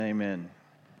Amen.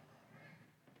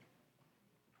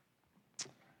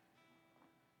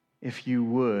 If you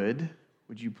would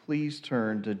you please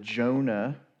turn to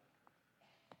Jonah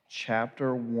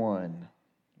chapter 1.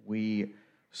 We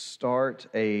start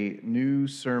a new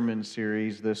sermon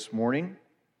series this morning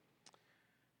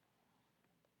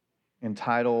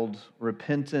entitled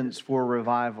Repentance for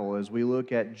Revival, as we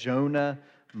look at Jonah,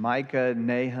 Micah,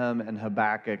 Nahum, and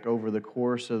Habakkuk over the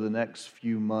course of the next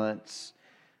few months.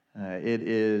 It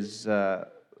is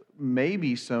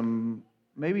maybe some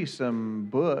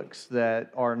books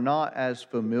that are not as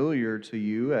familiar to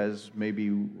you as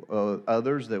maybe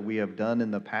others that we have done in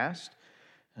the past.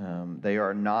 They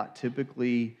are not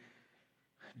typically,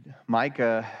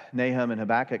 Micah, Nahum, and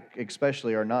Habakkuk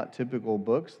especially are not typical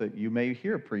books that you may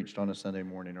hear preached on a Sunday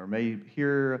morning or may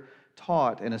hear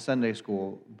taught in a Sunday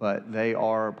school, but they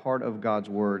are part of God's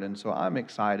Word. And so I'm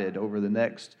excited over the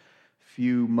next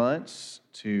few months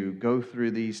to go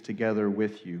through these together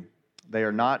with you. They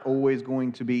are not always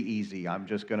going to be easy. I'm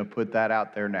just going to put that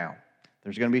out there now.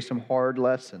 There's going to be some hard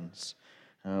lessons.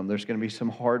 There's going to be some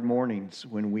hard mornings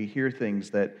when we hear things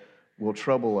that will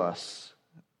trouble us.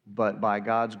 But by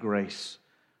God's grace,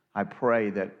 I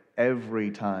pray that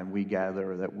every time we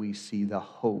gather that we see the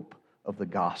hope of the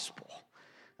gospel.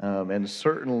 And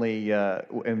certainly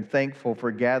am thankful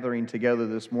for gathering together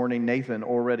this morning. Nathan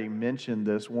already mentioned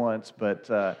this once,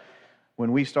 but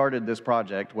when we started this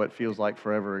project, what feels like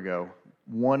forever ago,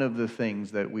 one of the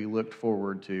things that we looked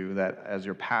forward to, that as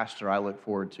your pastor I look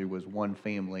forward to, was one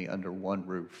family under one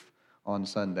roof on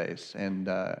Sundays. And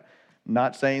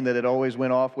not saying that it always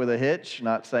went off with a hitch,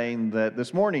 not saying that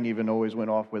this morning even always went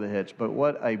off with a hitch, but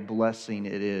what a blessing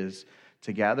it is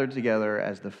to gather together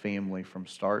as the family from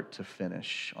start to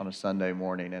finish on a Sunday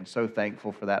morning. And so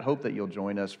thankful for that. Hope that you'll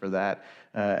join us for that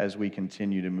as we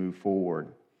continue to move forward.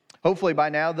 Hopefully by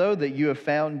now, though, that you have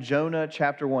found Jonah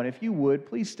chapter 1. If you would,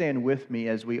 please stand with me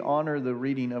as we honor the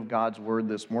reading of God's Word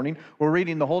this morning. We're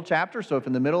reading the whole chapter, so if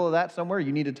in the middle of that somewhere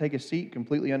you need to take a seat,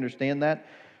 completely understand that.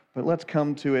 But let's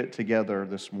come to it together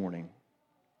this morning.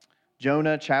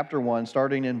 Jonah chapter 1,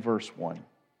 starting in verse 1.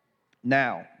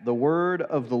 Now, the word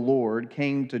of the Lord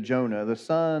came to Jonah, the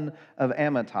son of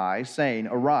Amittai, saying,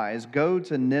 Arise, go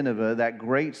to Nineveh, that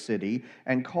great city,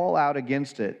 and call out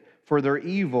against it, for their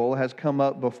evil has come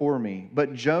up before me.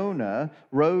 But Jonah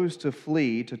rose to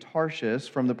flee to Tarshish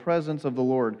from the presence of the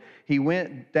Lord. He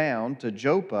went down to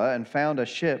Joppa and found a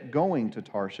ship going to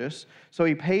Tarshish. So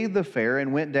he paid the fare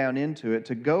and went down into it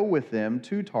to go with them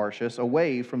to Tarshish,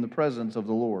 away from the presence of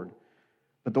the Lord.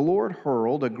 But the Lord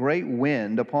hurled a great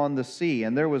wind upon the sea,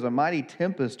 and there was a mighty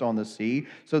tempest on the sea,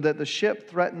 so that the ship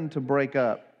threatened to break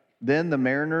up. Then the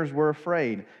mariners were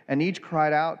afraid, and each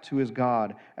cried out to his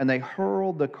God, and they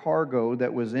hurled the cargo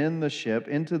that was in the ship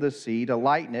into the sea to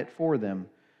lighten it for them.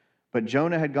 But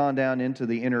Jonah had gone down into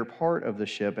the inner part of the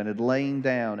ship and had lain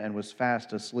down and was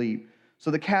fast asleep.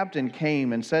 So the captain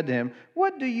came and said to him,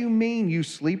 What do you mean, you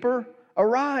sleeper?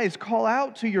 Arise, call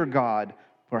out to your God.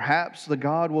 Perhaps the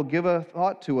God will give a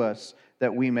thought to us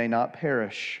that we may not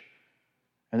perish.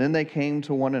 And then they came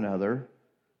to one another.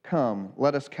 Come,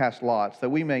 let us cast lots, that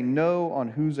we may know on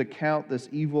whose account this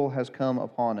evil has come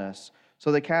upon us.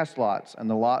 So they cast lots, and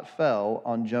the lot fell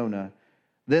on Jonah.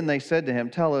 Then they said to him,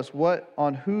 Tell us,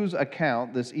 on whose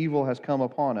account this evil has come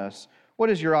upon us? What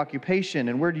is your occupation,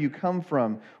 and where do you come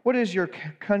from? What is your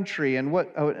country, and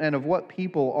of what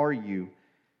people are you?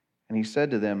 And he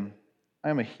said to them, I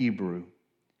am a Hebrew,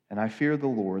 and I fear the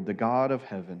Lord, the God of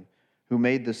heaven, who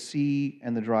made the sea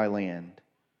and the dry land.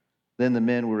 Then the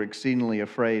men were exceedingly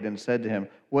afraid and said to him,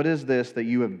 What is this that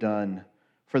you have done?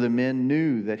 For the men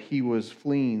knew that he was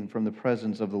fleeing from the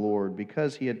presence of the Lord,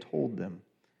 because he had told them.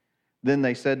 Then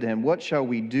they said to him, What shall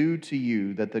we do to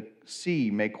you, that the sea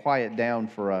may quiet down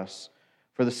for us?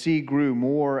 For the sea grew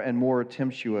more and more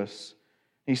tempestuous.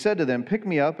 He said to them, Pick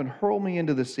me up and hurl me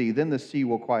into the sea, then the sea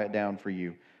will quiet down for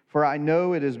you. For I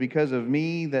know it is because of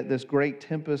me that this great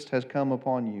tempest has come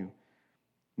upon you.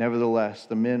 Nevertheless,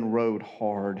 the men rowed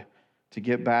hard to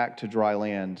get back to dry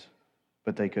land,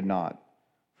 but they could not,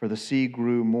 for the sea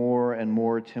grew more and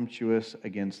more tempestuous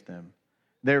against them.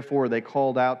 Therefore they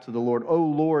called out to the Lord, O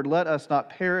Lord, let us not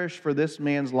perish for this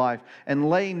man's life, and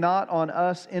lay not on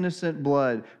us innocent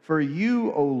blood. For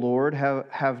you, O Lord,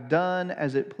 have done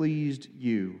as it pleased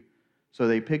you. So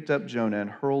they picked up Jonah and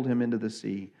hurled him into the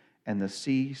sea, and the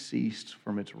sea ceased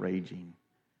from its raging.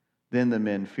 Then the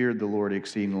men feared the Lord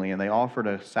exceedingly, and they offered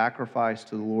a sacrifice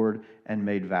to the Lord and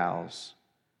made vows.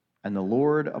 And the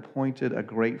Lord appointed a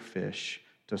great fish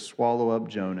to swallow up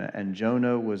Jonah, and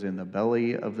Jonah was in the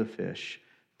belly of the fish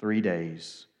 3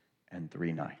 days and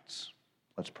 3 nights.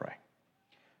 Let's pray.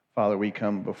 Father, we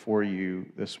come before you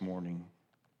this morning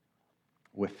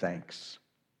with thanks.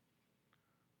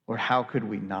 Lord, how could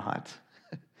we not?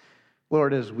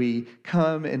 Lord, as we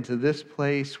come into this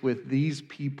place with these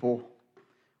people,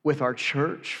 with our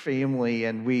church family,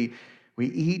 and we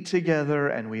eat together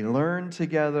and we learn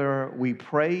together, we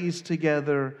praise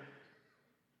together,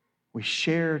 we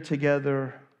share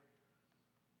together,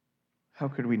 how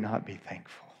could we not be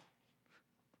thankful?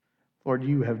 Lord,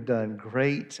 you have done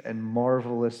great and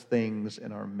marvelous things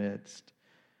in our midst.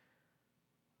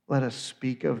 Let us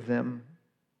speak of them.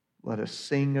 Let us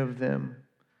sing of them.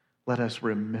 Let us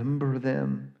remember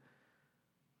them,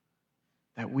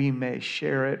 that we may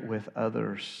share it with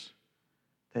others,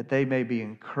 that they may be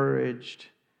encouraged,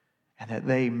 and that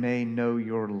they may know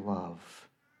your love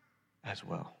as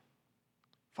well.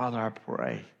 Father, I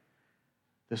pray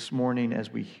this morning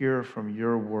as we hear from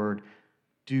your word,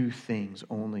 do things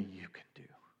only you can do.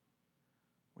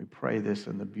 We pray this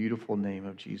in the beautiful name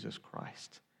of Jesus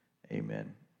Christ.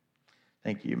 Amen.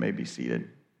 Thank you. You may be seated.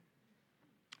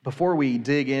 Before we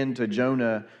dig into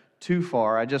Jonah too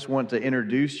far, I just want to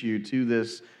introduce you to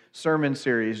this sermon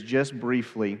series just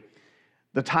briefly.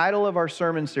 The title of our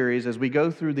sermon series, as we go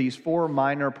through these 4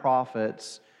 minor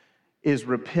prophets, is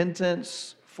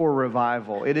Repentance for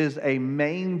Revival. It is a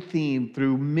main theme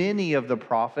through many of the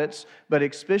prophets, but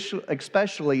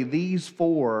especially these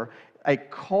 4, a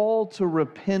call to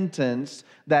repentance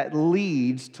that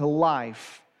leads to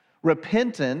life.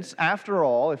 Repentance, after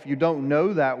all, if you don't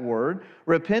know that word,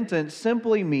 repentance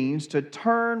simply means to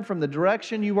turn from the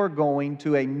direction you are going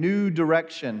to a new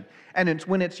direction. And it's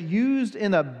when it's used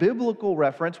in a biblical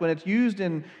reference, when it's used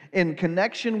in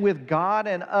connection with God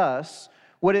and us,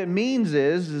 what it means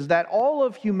is that all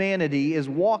of humanity is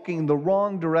walking the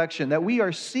wrong direction, that we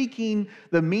are seeking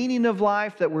the meaning of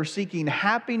life, that we're seeking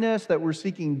happiness, that we're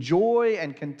seeking joy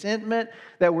and contentment,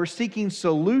 that we're seeking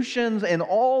solutions in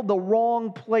all the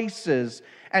wrong places.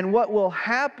 And what will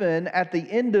happen at the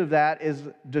end of that is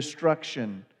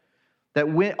destruction. That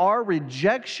when our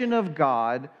rejection of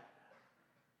God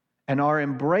and our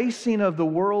embracing of the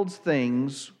world's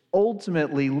things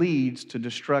ultimately leads to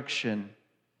destruction.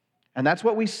 And that's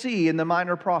what we see in the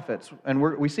minor prophets. And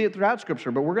we see it throughout Scripture,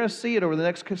 but we're going to see it over the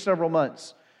next several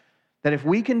months. That if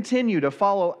we continue to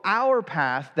follow our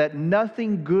path, that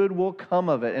nothing good will come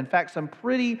of it. In fact, some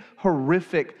pretty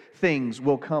horrific things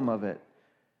will come of it.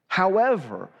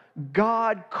 However,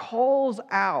 God calls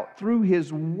out through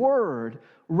His Word,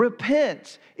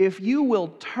 repent. If you will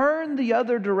turn the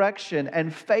other direction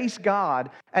and face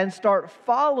God and start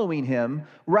following Him,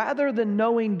 rather than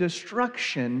knowing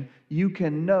destruction, you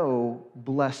can know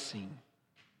blessing.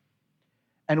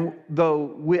 And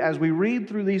as we read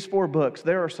through these 4 books,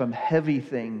 there are some heavy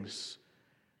things.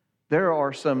 There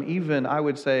are some, even I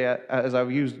would say, as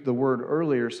I've used the word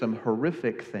earlier, some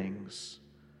horrific things.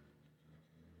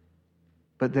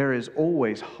 But there is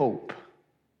always hope.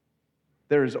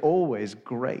 There is always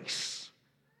grace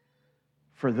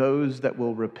for those that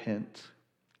will repent.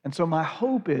 And so my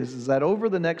hope is that over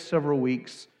the next several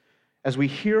weeks, as we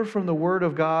hear from the Word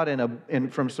of God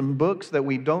and from some books that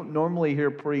we don't normally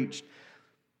hear preached,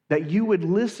 that you would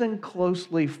listen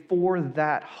closely for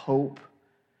that hope,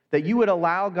 that you would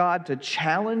allow God to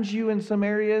challenge you in some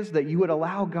areas, that you would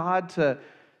allow God to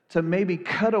maybe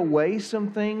cut away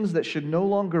some things that should no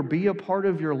longer be a part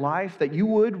of your life, that you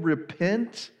would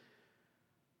repent,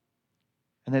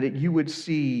 and that you would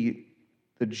see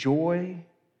the joy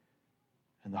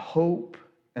and the hope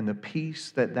and the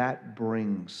peace that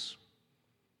brings.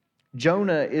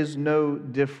 Jonah is no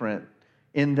different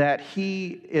in that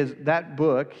that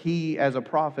book, he as a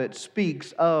prophet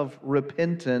speaks of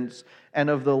repentance and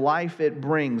of the life it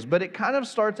brings. But it kind of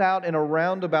starts out in a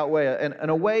roundabout way, in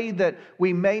a way that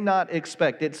we may not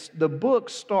expect. The book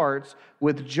starts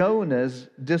with Jonah's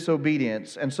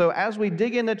disobedience. And so as we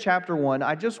dig into chapter 1,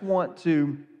 I just want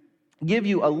to give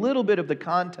you a little bit of the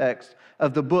context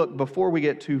of the book before we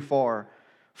get too far.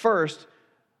 First,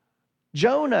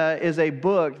 Jonah is a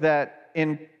book that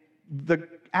in the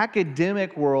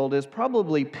academic world is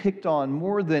probably picked on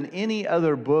more than any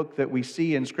other book that we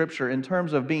see in Scripture in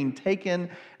terms of being taken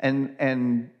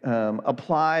and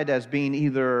applied as being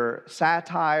either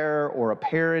satire or a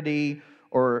parody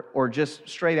or just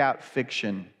straight out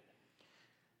fiction.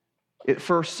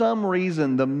 For some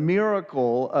reason, the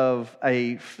miracle of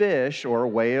a fish or a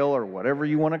whale or whatever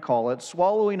you want to call it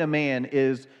swallowing a man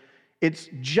it's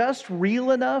just real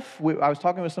enough. I was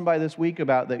talking with somebody this week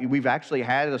about that. We've actually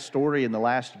had a story in the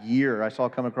last year I saw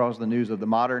come across the news of the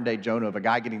modern day Jonah, of a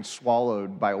guy getting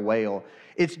swallowed by a whale.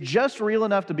 It's just real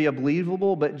enough to be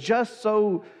believable, but just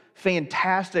so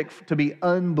fantastic to be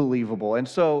unbelievable. And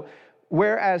so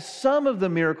whereas some of the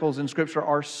miracles in Scripture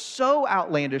are so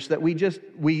outlandish that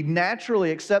we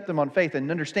naturally accept them on faith and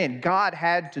understand God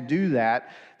had to do that,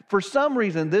 for some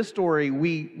reason, this story,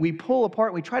 we pull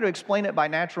apart, we try to explain it by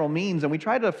natural means, and we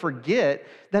try to forget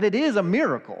that it is a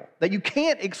miracle, that you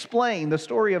can't explain the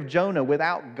story of Jonah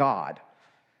without God,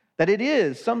 that it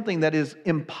is something that is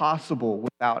impossible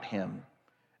without Him.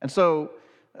 And so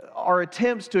our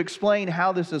attempts to explain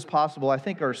how this is possible, I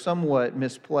think, are somewhat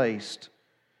misplaced.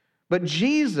 But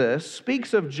Jesus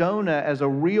speaks of Jonah as a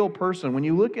real person. When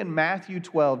you look in Matthew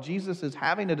 12, Jesus is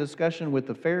having a discussion with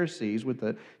the Pharisees, with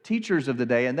the teachers of the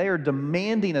day, and they are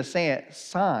demanding a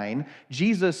sign.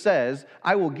 Jesus says,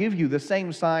 I will give you the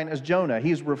same sign as Jonah.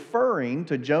 He's referring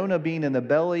to Jonah being in the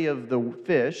belly of the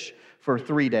fish for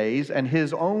 3 days and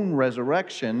his own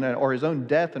resurrection, or his own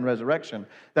death and resurrection,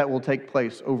 that will take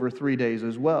place over 3 days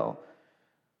as well.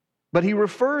 But he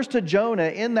refers to Jonah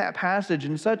in that passage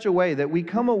in such a way that we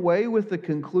come away with the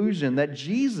conclusion that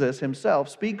Jesus himself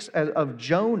speaks of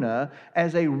Jonah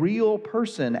as a real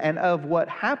person and of what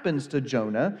happens to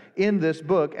Jonah in this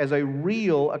book as a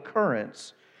real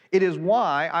occurrence. It is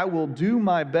why I will do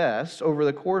my best over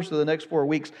the course of the next 4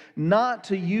 weeks not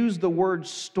to use the word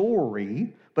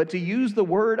story, but to use the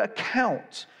word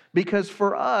account. Because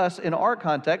for us, in our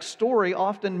context, story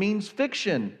often means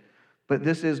fiction. But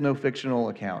this is no fictional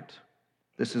account.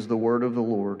 This is the word of the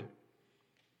Lord.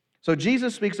 So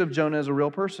Jesus speaks of Jonah as a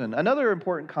real person. Another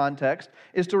important context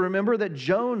is to remember that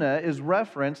Jonah is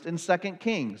referenced in 2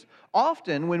 Kings.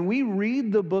 Often when we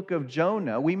read the book of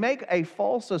Jonah, we make a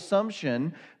false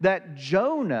assumption that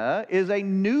Jonah is a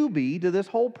newbie to this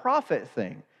whole prophet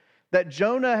thing, that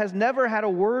Jonah has never had a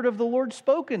word of the Lord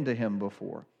spoken to him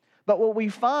before. But what we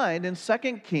find in 2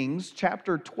 Kings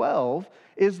chapter 12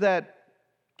 is that,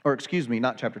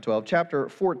 not chapter 12, chapter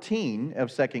 14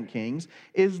 of 2 Kings,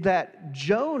 is that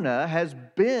Jonah has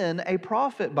been a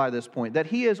prophet by this point, that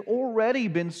he has already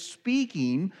been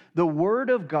speaking the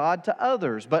word of God to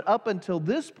others. But up until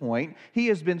this point, he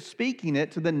has been speaking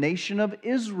it to the nation of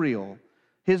Israel,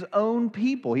 his own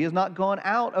people. He has not gone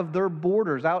out of their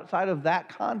borders, outside of that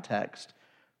context.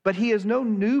 But he is no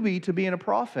newbie to being a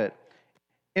prophet.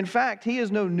 In fact, he is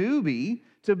no newbie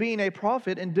to being a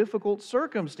prophet in difficult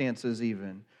circumstances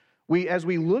even. As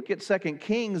we look at 2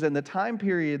 Kings and the time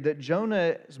period that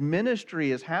Jonah's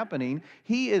ministry is happening,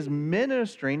 he is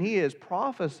ministering, he is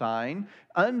prophesying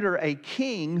under a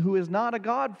king who is not a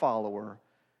God follower.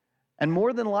 And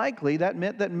more than likely, that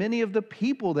meant that many of the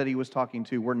people that he was talking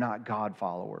to were not God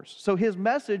followers. So his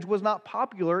message was not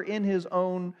popular in his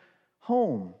own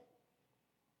home.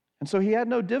 And so he had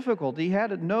no difficulty.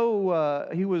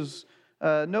 He was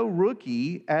no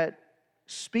rookie at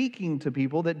speaking to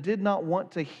people that did not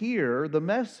want to hear the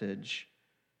message.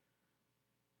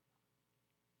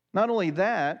 Not only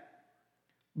that,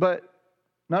 but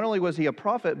not only was he a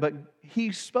prophet, but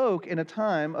he spoke in a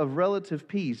time of relative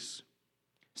peace.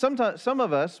 Sometimes some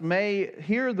of us may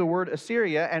hear the word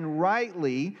Assyria and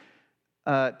rightly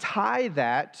tie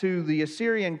that to the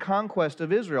Assyrian conquest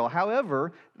of Israel.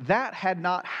 However, that had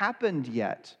not happened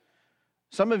yet.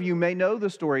 Some of you may know the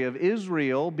story of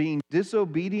Israel being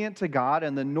disobedient to God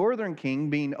and the northern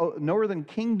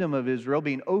kingdom of Israel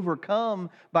being overcome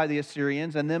by the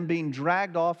Assyrians and then being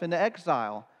dragged off into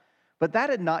exile. But that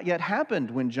had not yet happened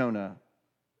when Jonah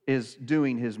is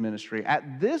doing his ministry.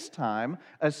 At this time,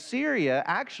 Assyria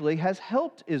actually has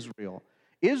helped Israel.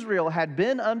 Israel had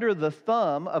been under the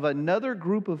thumb of another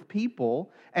group of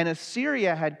people, and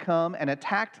Assyria had come and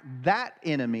attacked that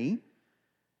enemy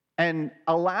and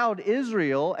allowed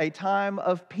Israel a time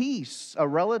of peace, a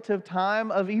relative time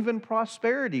of even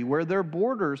prosperity, where their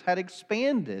borders had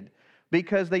expanded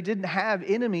because they didn't have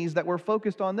enemies that were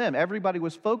focused on them. Everybody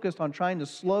was focused on trying to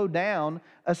slow down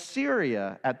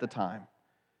Assyria at the time.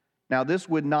 Now, this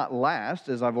would not last,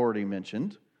 as I've already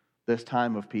mentioned, this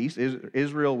time of peace.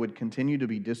 Israel would continue to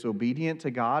be disobedient to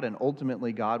God, and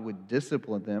ultimately God would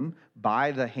discipline them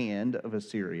by the hand of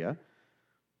Assyria.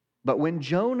 But when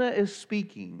Jonah is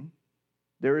speaking,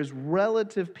 there is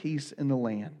relative peace in the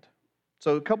land.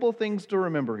 So a couple of things to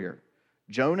remember here.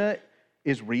 Jonah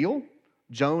is real.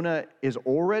 Jonah is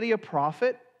already a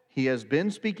prophet. He has been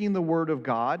speaking the word of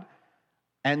God.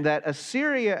 And that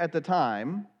Assyria at the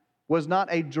time was not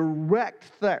a direct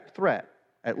threat,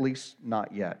 at least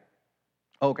not yet.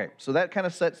 Okay, so that kind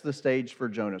of sets the stage for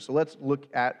Jonah. So let's look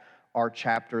at our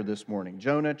chapter this morning.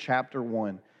 Jonah chapter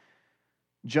 1.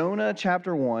 Jonah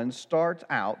chapter 1 starts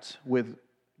out with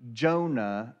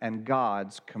Jonah and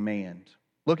God's command.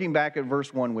 Looking back at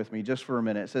verse 1 with me just for a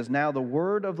minute, it says, Now the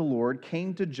word of the Lord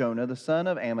came to Jonah, the son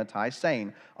of Amittai,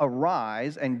 saying,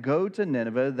 Arise and go to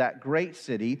Nineveh, that great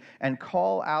city, and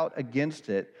call out against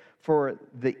it, for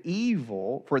their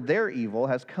evil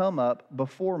has come up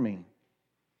before me.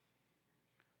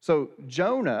 So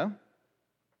Jonah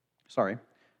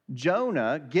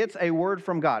gets a word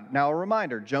from God. Now, a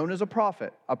reminder, Jonah's a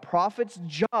prophet. A prophet's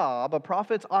job, a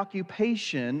prophet's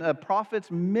occupation, a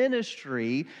prophet's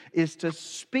ministry is to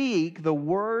speak the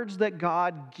words that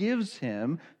God gives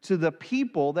him to the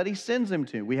people that he sends him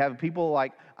to. We have people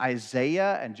like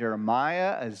Isaiah and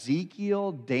Jeremiah,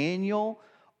 Ezekiel, Daniel,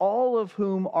 all of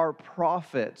whom are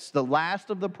prophets. The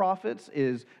last of the prophets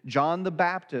is John the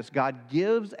Baptist. God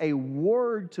gives a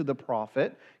word to the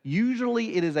prophet.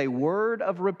 Usually it is a word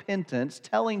of repentance,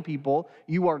 telling people,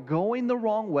 you are going the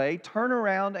wrong way, turn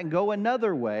around and go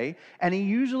another way. And he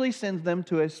usually sends them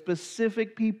to a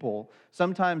specific people.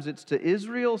 Sometimes it's to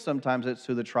Israel, sometimes it's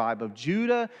to the tribe of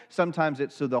Judah, sometimes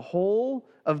it's to the whole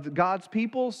of God's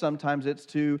people, sometimes it's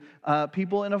to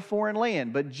people in a foreign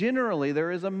land. But generally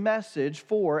there is a message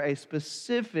for a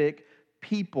specific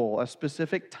people, a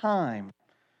specific time.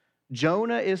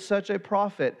 Jonah is such a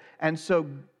prophet, and so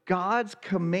God's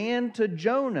command to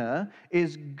Jonah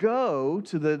is go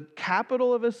to the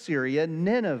capital of Assyria,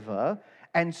 Nineveh,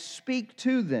 and speak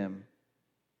to them.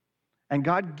 And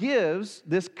God gives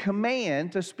this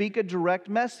command to speak a direct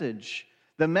message.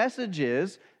 The message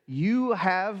is, you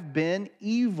have been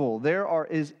evil. There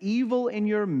is evil in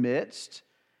your midst,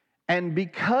 and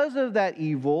because of that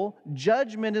evil,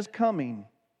 judgment is coming.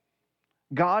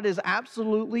 God is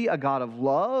absolutely a God of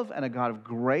love and a God of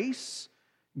grace.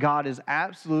 God is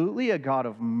absolutely a God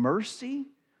of mercy,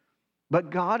 but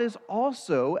God is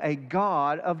also a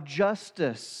God of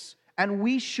justice. And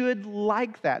we should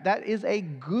like that. That is a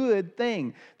good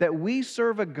thing, that we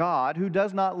serve a God who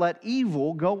does not let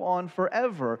evil go on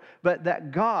forever, but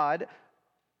that God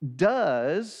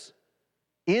does,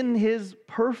 in His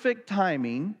perfect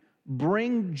timing,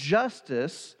 bring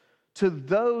justice to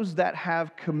those that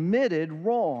have committed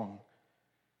wrong.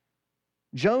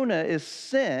 Jonah is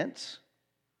sent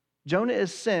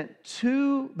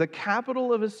to the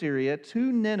capital of Assyria,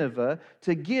 to Nineveh,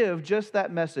 to give just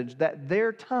that message, that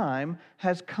their time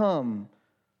has come,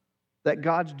 that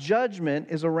God's judgment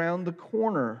is around the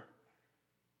corner.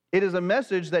 It is a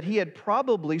message that he had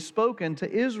probably spoken to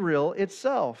Israel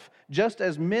itself, just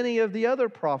as many of the other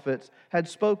prophets had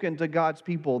spoken to God's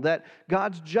people, that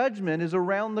God's judgment is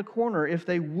around the corner if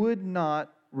they would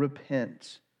not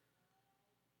repent.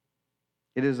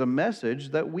 It is a message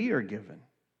that we are given.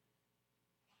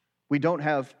 We don't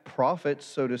have prophets,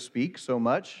 so to speak, so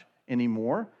much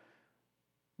anymore.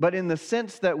 But in the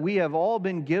sense that we have all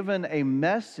been given a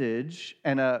message,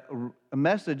 and a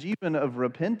message even of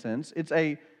repentance, it's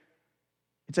a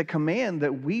command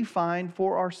that we find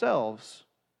for ourselves.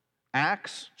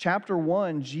 Acts chapter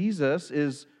 1, Jesus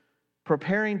is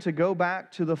preparing to go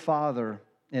back to the Father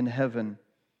in heaven.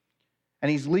 And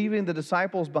he's leaving the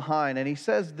disciples behind, and he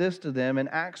says this to them in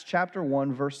Acts chapter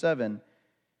 1, verse 7.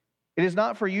 It is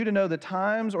not for you to know the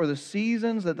times or the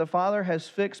seasons that the Father has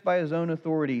fixed by His own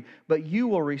authority, but you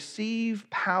will receive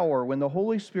power when the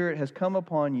Holy Spirit has come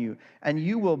upon you, and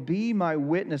you will be my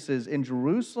witnesses in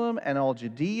Jerusalem and all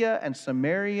Judea and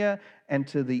Samaria and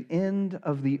to the end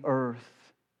of the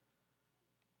earth.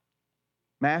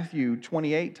 Matthew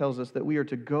 28 tells us that we are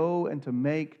to go and to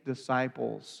make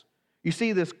disciples. You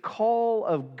see, this call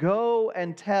of go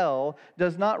and tell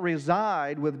does not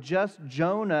reside with just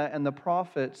Jonah and the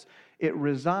prophets. It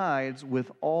resides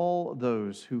with all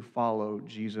those who follow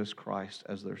Jesus Christ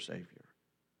as their Savior.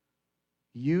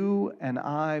 You and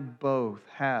I both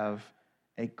have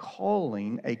a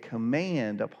calling, a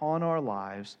command upon our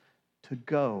lives to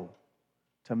go,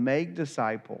 to make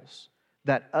disciples,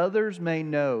 that others may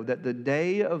know that the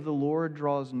day of the Lord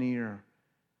draws near,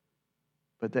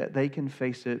 but that they can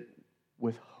face it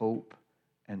with hope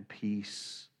and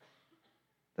peace,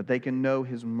 that they can know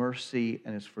His mercy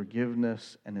and His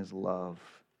forgiveness and His love.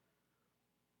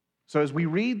 So as we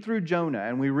read through Jonah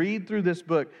and we read through this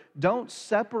book, don't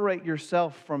separate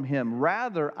yourself from him.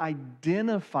 Rather,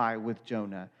 identify with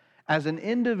Jonah as an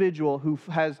individual who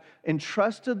has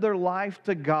entrusted their life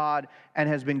to God and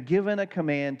has been given a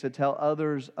command to tell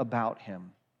others about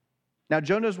Him. Now,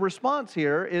 Jonah's response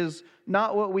here is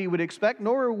not what we would expect,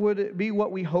 nor would it be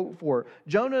what we hope for.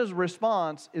 Jonah's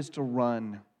response is to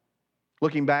run.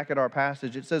 Looking back at our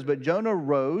passage, it says, "But Jonah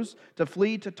rose to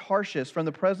flee to Tarshish from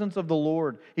the presence of the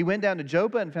Lord. He went down to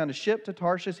Joppa and found a ship to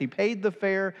Tarshish. He paid the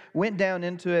fare, went down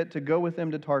into it to go with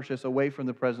them to Tarshish, away from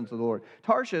the presence of the Lord."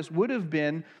 Tarshish would have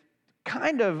been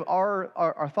kind of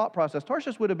our thought process.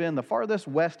 Tarshish would have been the farthest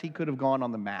west he could have gone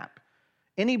on the map.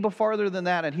 Any farther than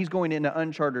that, and he's going into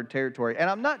uncharted territory. And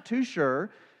I'm not too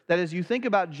sure that as you think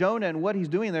about Jonah and what he's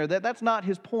doing there, that's not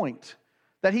his point.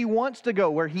 that he wants to go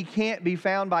where he can't be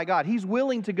found by God. He's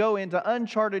willing to go into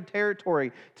uncharted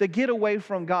territory to get away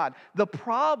from God. The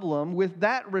problem with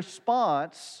that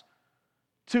response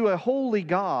to a holy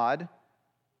God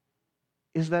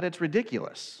is that it's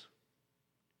ridiculous.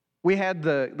 We had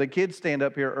the kids stand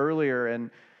up here earlier,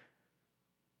 and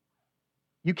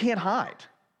you can't hide.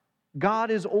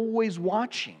 God is always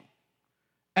watching.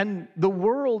 And the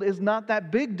world is not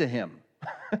that big to him.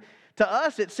 To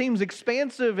us, it seems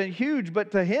expansive and huge,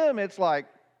 but to him, it's like,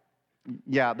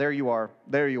 yeah, there you are,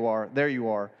 there you are, there you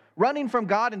are. Running from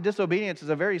God in disobedience is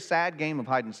a very sad game of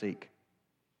hide and seek.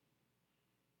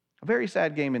 A very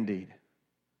sad game indeed,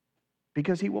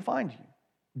 because he will find you.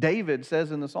 David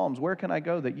says in the Psalms, where can I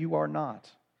go that you are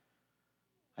not?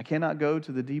 I cannot go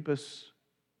to the deepest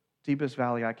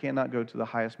valley. I cannot go to the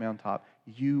highest mountaintop.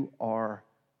 You are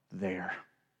there.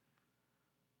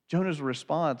 Jonah's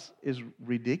response is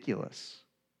ridiculous,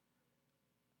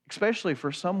 especially for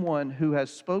someone who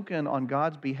has spoken on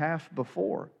God's behalf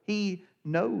before. He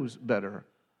knows better.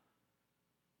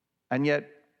 And yet,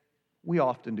 we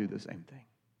often do the same thing.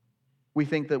 We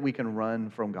think that we can run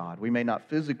from God. We may not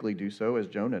physically do so, as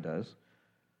Jonah does,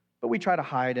 but we try to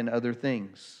hide in other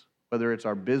things, whether it's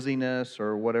our busyness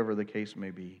or whatever the case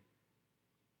may be.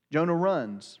 Jonah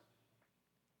runs. I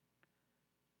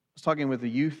was talking with the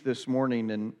youth this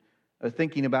morning and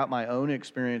thinking about my own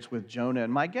experience with Jonah,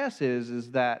 and my guess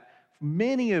is that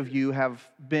many of you have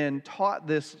been taught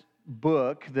this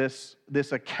book, this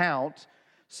account,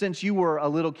 since you were a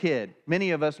little kid.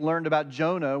 Many of us learned about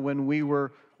Jonah when we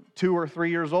were 2 or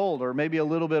 3 years old, or maybe a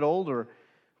little bit older.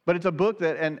 But it's a book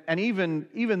that, and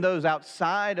even those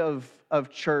outside of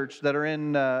church that are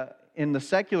in the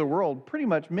secular world, pretty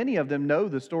much many of them know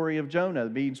the story of Jonah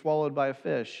being swallowed by a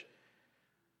fish.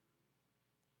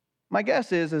 My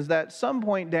guess is that some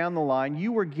point down the line,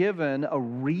 you were given a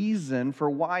reason for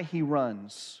why he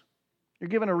runs. You're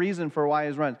given a reason for why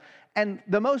he runs. And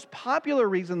the most popular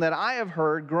reason that I have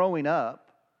heard growing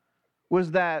up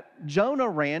was that Jonah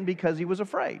ran because he was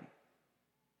afraid.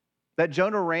 That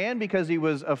Jonah ran because he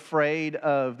was afraid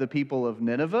of the people of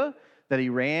Nineveh, that he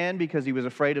ran because he was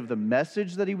afraid of the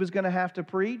message that he was going to have to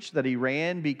preach, that he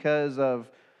ran because of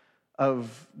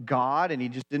God and he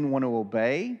just didn't want to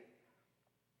obey.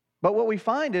 But what we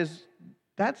find is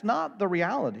that's not the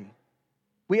reality.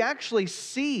 We actually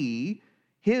see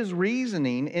his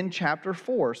reasoning in chapter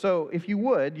 4. So if you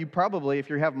would, you probably, if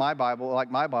you have my Bible, like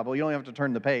my Bible, you don't have to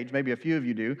turn the page. Maybe a few of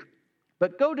you do.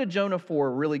 But go to Jonah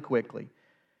 4 really quickly.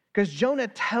 Because Jonah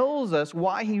tells us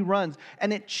why he runs,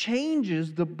 and it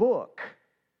changes the book.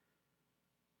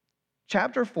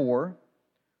 Chapter 4,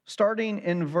 starting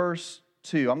in verse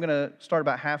 2. I'm going to start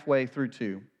about halfway through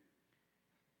 2.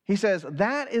 He says,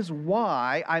 that is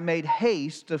why I made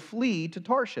haste to flee to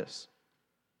Tarshish.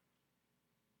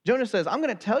 Jonah says, I'm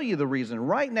going to tell you the reason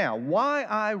right now why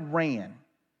I ran.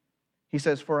 He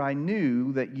says, for I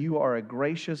knew that you are a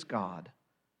gracious God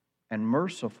and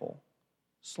merciful,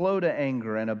 slow to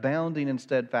anger and abounding in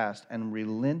steadfast and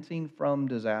relenting from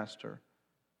disaster.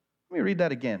 Let me read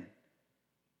that again.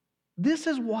 This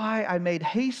is why I made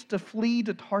haste to flee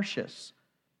to Tarshish.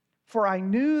 For I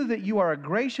knew that you are a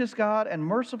gracious God and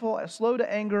merciful, slow to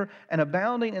anger and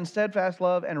abounding in steadfast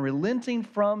love and relenting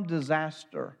from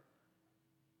disaster.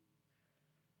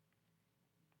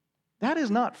 That is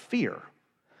not fear.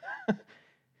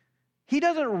 He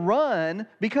doesn't run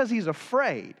because he's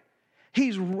afraid.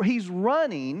 He's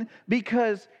running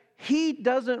because he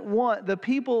doesn't want the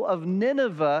people of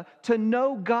Nineveh to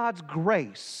know God's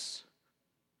grace.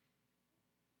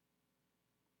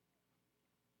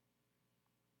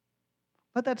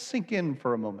 Let that sink in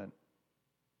for a moment.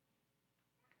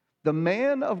 The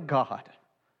man of God,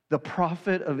 the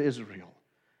prophet of Israel,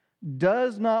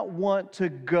 does not want to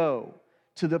go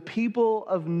to the people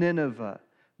of Nineveh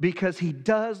because he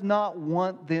does not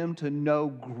want them to know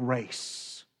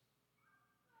grace.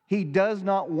 He does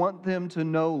not want them to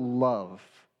know love.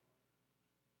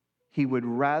 He would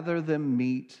rather them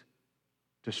meet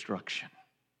destruction.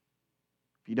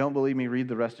 If you don't believe me, read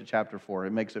the rest of chapter 4.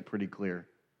 It makes it pretty clear.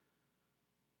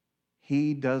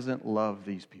 He doesn't love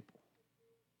these people.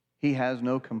 He has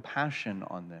no compassion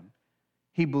on them.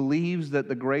 He believes that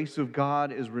the grace of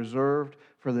God is reserved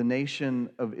for the nation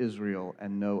of Israel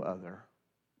and no other.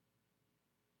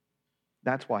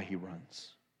 That's why he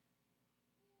runs.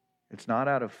 It's not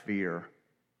out of fear.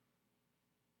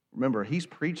 Remember, he's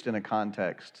preached in a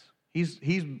context.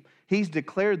 He's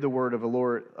declared the word of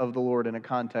the Lord in a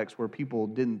context where people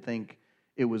didn't think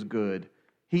it was good.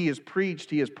 He has preached,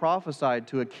 he has prophesied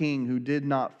to a king who did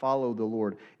not follow the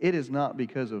Lord. It is not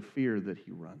because of fear that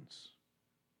he runs.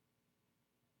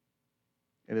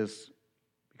 It is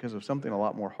because of something a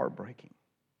lot more heartbreaking.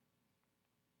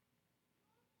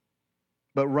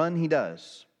 But run he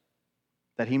does,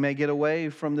 that he may get away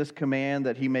from this command,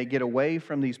 that he may get away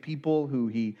from these people who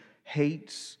he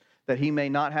hates, that he may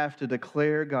not have to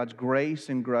declare God's grace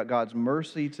and God's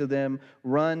mercy to them.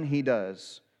 Run he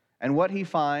does. And what he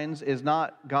finds is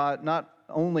not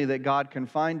only that God can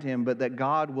find him, but that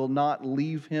God will not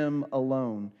leave him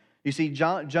alone. You see,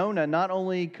 Jonah not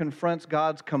only confronts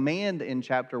God's command in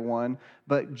chapter 1,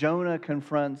 but Jonah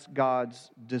confronts God's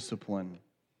discipline.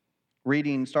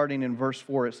 Reading, starting in verse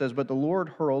 4, it says, "But the Lord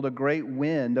hurled a great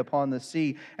wind upon the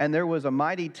sea, and there was a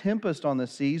mighty tempest on the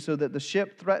sea, so that the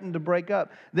ship threatened to break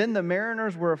up. Then the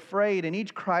mariners were afraid, and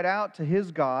each cried out to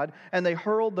his God, and they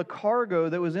hurled the cargo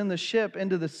that was in the ship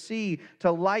into the sea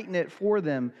to lighten it for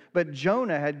them. But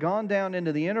Jonah had gone down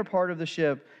into the inner part of the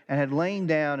ship, and had lain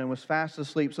down and was fast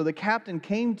asleep. So the captain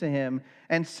came to him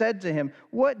and said to him,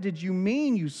 'What did you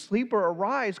mean, you sleeper?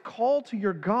 Arise, call to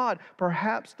your God.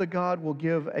 Perhaps the God will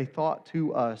give a thought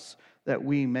to us that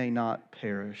we may not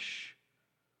perish.'"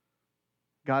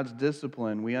 God's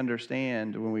discipline, we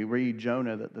understand when we read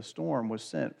Jonah that the storm was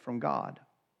sent from God.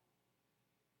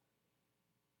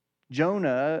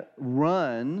 Jonah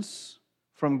runs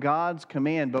from God's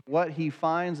command, but what he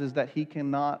finds is that he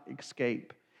cannot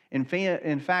escape. In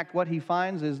fact, what he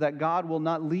finds is that God will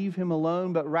not leave him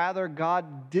alone, but rather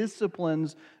God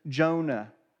disciplines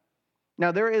Jonah.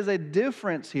 Now, there is a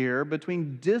difference here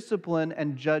between discipline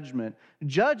and judgment.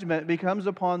 Judgment becomes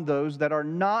upon those that are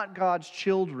not God's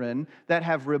children, that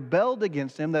have rebelled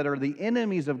against him, that are the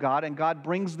enemies of God, and God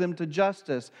brings them to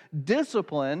justice.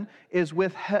 Discipline is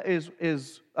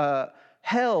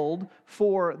held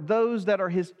for those that are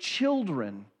his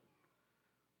children.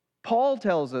 Paul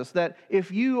tells us that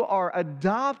if you are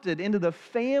adopted into the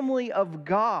family of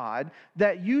God,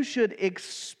 that you should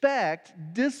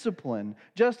expect discipline,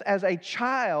 just as a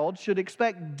child should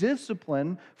expect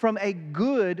discipline from a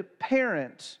good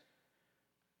parent.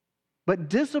 But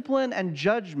discipline and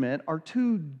judgment are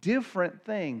two different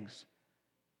things.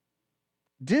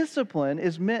 Discipline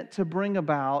is meant to bring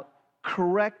about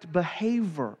correct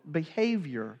behavior.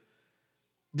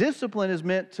 Discipline is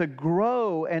meant to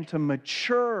grow and to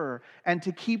mature and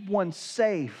to keep one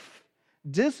safe.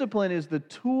 Discipline is the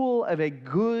tool of a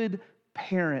good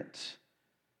parent.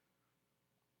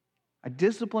 I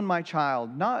discipline my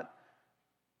child not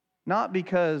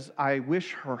because I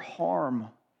wish her harm.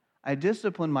 I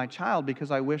discipline my child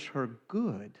because I wish her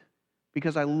good,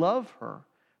 because I love her,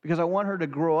 because I want her to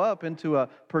grow up into a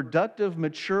productive,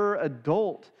 mature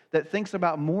adult that thinks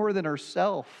about more than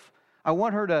herself. I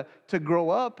want her to grow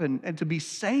up and to be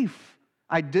safe.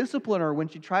 I discipline her when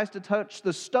she tries to touch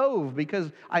the stove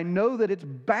because I know that it's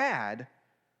bad.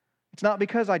 It's not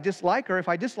because I dislike her. If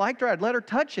I disliked her, I'd let her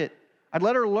touch it. I'd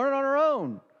let her learn on her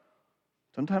own.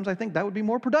 Sometimes I think that would be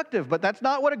more productive, but that's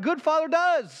not what a good father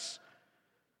does.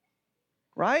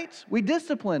 Right? We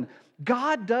discipline.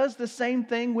 God does the same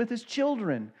thing with his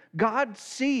children. God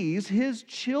sees his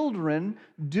children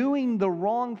doing the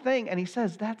wrong thing, and he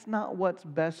says, that's not what's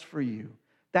best for you.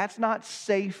 That's not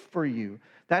safe for you.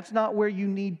 That's not where you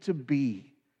need to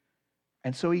be.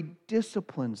 And so he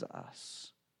disciplines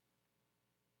us.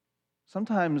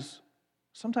 Sometimes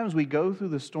we go through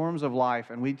the storms of life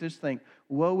and we just think,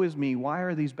 woe is me, why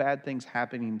are these bad things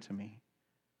happening to me?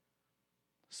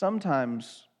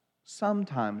 Sometimes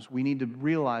we need to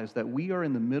realize that we are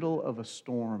in the middle of a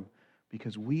storm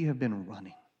because we have been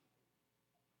running.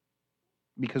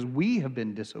 Because we have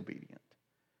been disobedient.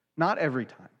 Not every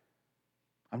time.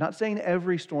 I'm not saying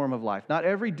every storm of life, not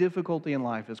every difficulty in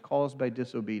life is caused by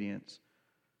disobedience,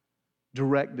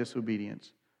 direct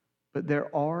disobedience. But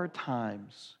there are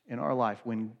times in our life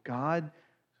when God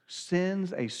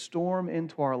sends a storm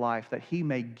into our life that he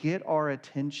may get our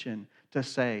attention to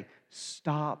say,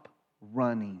 stop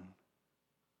running.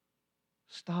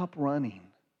 Stop running.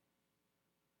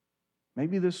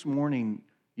 Maybe this morning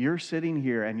you're sitting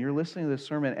here and you're listening to this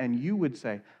sermon and you would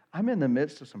say, I'm in the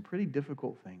midst of some pretty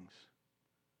difficult things.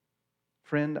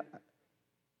 Friend,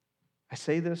 I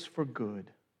say this for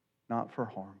good, not for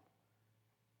harm.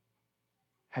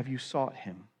 Have you sought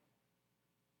him?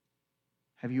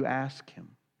 Have you asked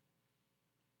him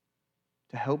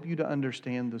to help you to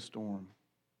understand the storm?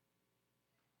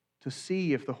 To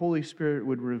see if the Holy Spirit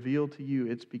would reveal to you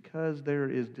it's because there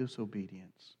is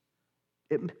disobedience.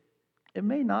 It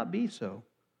may not be so.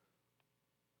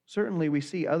 Certainly we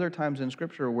see other times in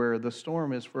Scripture where the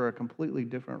storm is for a completely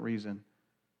different reason.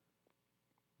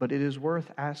 But it is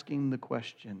worth asking the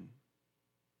question,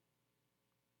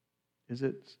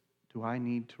 do I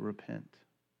need to repent?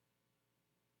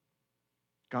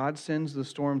 God sends the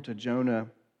storm to Jonah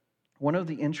One of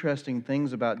the interesting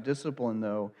things about discipline,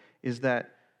 though, is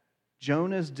that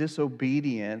Jonah's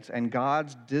disobedience and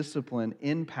God's discipline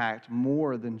impact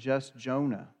more than just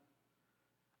Jonah.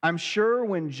 I'm sure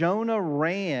when Jonah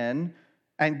ran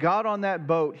and got on that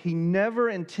boat, he never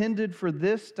intended for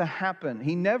this to happen.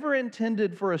 He never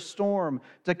intended for a storm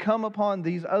to come upon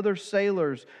these other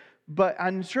sailors. But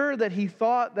I'm sure that he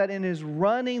thought that in his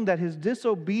running, that his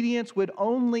disobedience would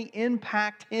only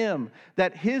impact him,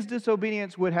 that his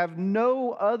disobedience would have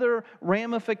no other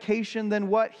ramification than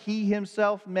what he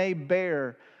himself may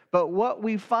bear. But what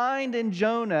we find in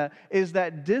Jonah is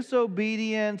that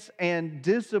disobedience and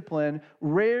discipline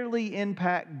rarely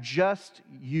impact just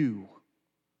you.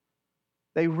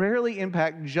 They rarely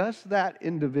impact just that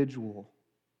individual.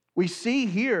 We see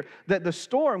here that the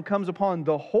storm comes upon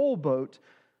the whole boat,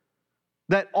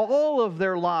 that all of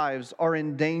their lives are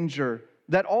in danger,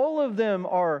 that all of them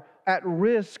are at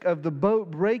risk of the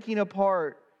boat breaking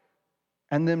apart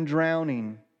and them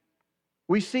drowning.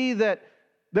 We see that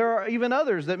there are even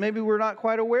others that maybe we're not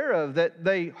quite aware of, that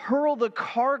they hurl the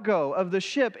cargo of the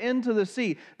ship into the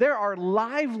sea. There are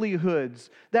livelihoods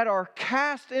that are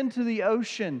cast into the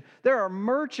ocean. There are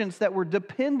merchants that were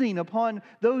depending upon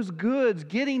those goods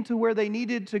getting to where they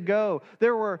needed to go.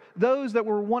 There were those that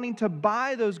were wanting to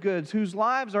buy those goods whose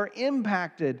lives are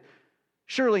impacted.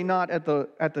 Surely not at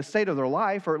the state of their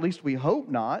life, or at least we hope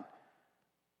not.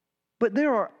 But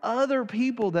there are other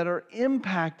people that are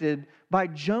impacted by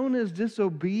Jonah's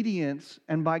disobedience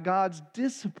and by God's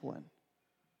discipline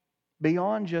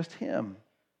beyond just him.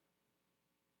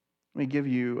 Let me give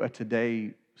you a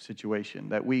today situation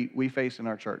that we face in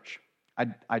our church.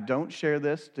 I don't share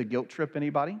this to guilt trip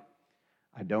anybody.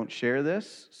 I don't share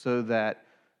this so that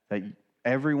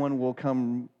everyone will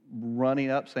come running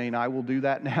up saying, I will do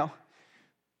that now.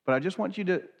 But I just want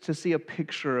you to see a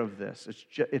picture of this.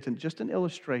 It's just an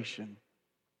illustration.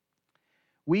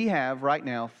 We have right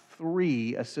now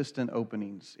 3 assistant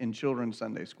openings in children's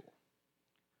Sunday school.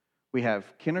 We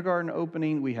have kindergarten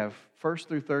opening, we have 1st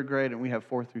through 3rd grade, and we have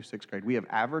 4th through 6th grade. We have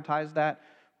advertised that.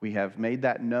 We have made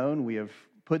that known. We have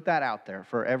put that out there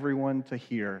for everyone to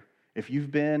hear. If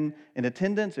you've been in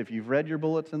attendance, if you've read your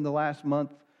bulletin the last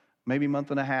month, maybe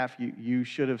month and a half, you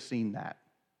should have seen that.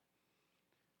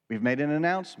 We've made an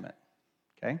announcement,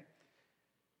 okay?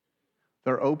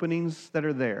 There are openings that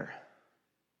are there.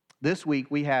 This week,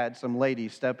 we had some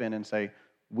ladies step in and say,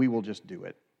 we will just do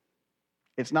it.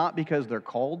 It's not because they're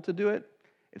called to do it.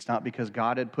 It's not because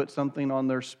God had put something on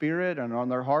their spirit and on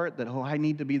their heart that, I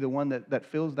need to be the one that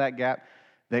fills that gap.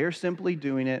 They are simply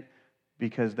doing it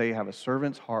because they have a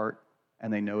servant's heart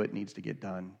and they know it needs to get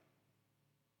done.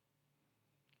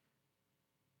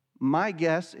 My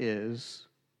guess is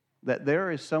that there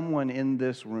is someone in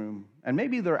this room, and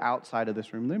maybe they're outside of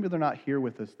this room, maybe they're not here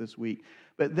with us this week,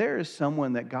 but there is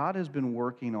someone that God has been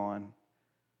working on,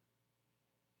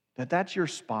 that's your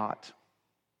spot,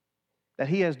 that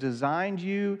He has designed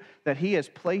you, that He has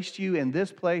placed you in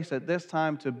this place at this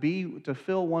time to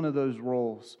fill one of those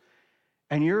roles.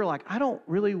 And you're like, I don't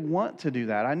really want to do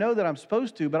that. I know that I'm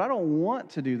supposed to, but I don't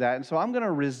want to do that. And so I'm going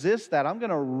to resist that. I'm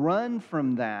going to run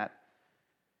from that.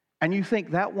 And you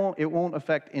think it won't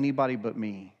affect anybody but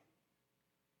me.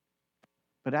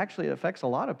 But actually it affects a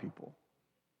lot of people.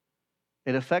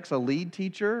 It affects a lead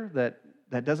teacher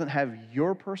that doesn't have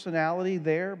your personality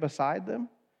there beside them.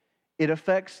 It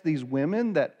affects these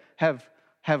women that have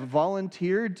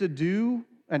volunteered to do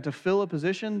and to fill a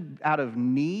position out of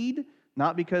need,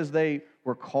 not because they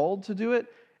were called to do it.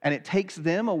 And it takes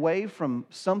them away from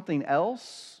something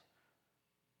else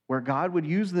where God would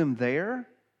use them there.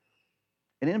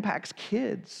 It impacts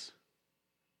kids.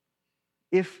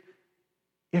 If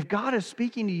God is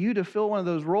speaking to you to fill one of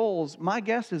those roles, my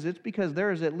guess is it's because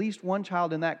there is at least one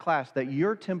child in that class that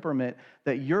your temperament,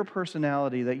 that your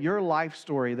personality, that your life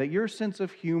story, that your sense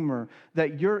of humor,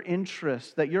 that your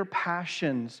interests, that your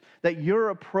passions, that your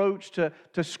approach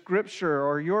to Scripture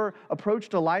or your approach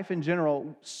to life in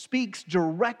general speaks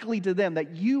directly to them,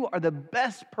 that you are the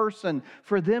best person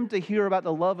for them to hear about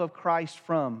the love of Christ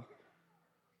from.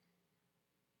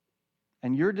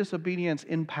 And your disobedience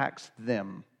impacts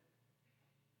them.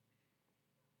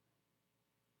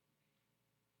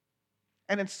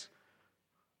 And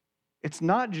it's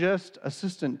not just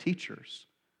assistant teachers.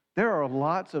 There are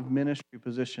lots of ministry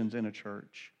positions in a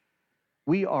church.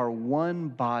 We are one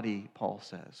body, Paul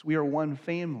says. We are one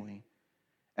family.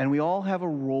 And we all have a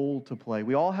role to play.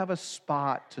 We all have a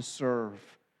spot to serve.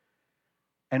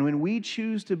 And when we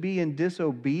choose to be in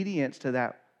disobedience to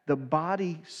that, the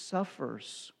body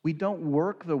suffers. We don't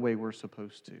work the way we're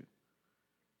supposed to.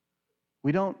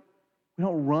 We don't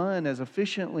run as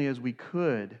efficiently as we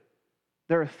could.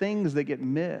 There are things that get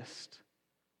missed,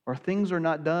 or things are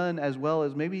not done as well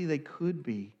as maybe they could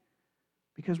be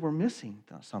because we're missing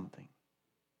something.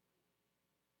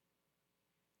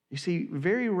 You see,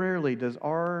 very rarely does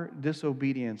our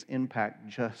disobedience impact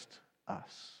just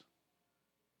us.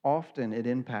 Often it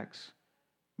impacts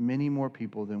many more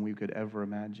people than we could ever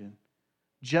imagine.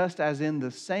 Just as in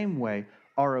the same way,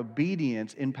 our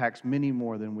obedience impacts many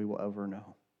more than we will ever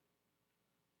know.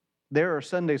 There are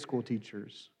Sunday school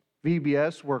teachers,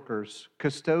 VBS workers,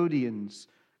 custodians,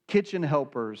 kitchen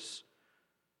helpers,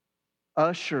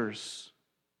 ushers,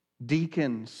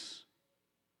 deacons,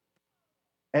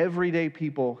 everyday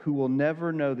people who will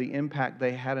never know the impact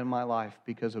they had in my life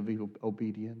because of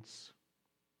obedience.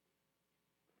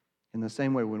 In the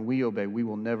same way, when we obey, we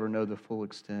will never know the full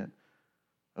extent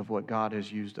of what God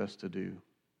has used us to do.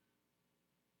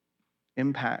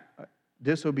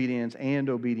 Disobedience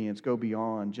and obedience go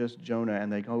beyond just Jonah,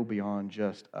 and they go beyond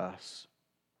just us.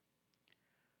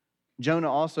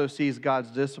 Jonah also sees God's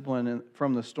discipline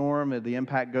from the storm. The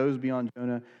impact goes beyond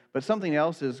Jonah. But something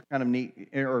else is kind of neat,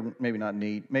 or maybe not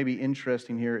neat, maybe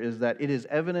interesting here, is that it is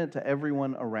evident to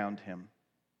everyone around him.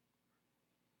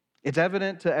 It's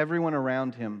evident to everyone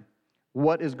around him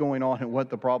what is going on and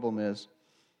what the problem is.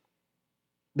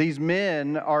 These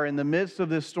men are in the midst of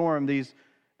this storm. These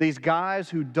guys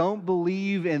who don't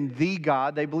believe in the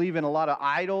God. They believe in a lot of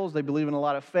idols. They believe in a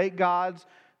lot of fake gods.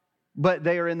 But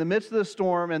they are in the midst of the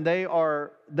storm, and they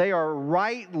are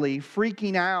rightly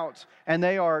freaking out, and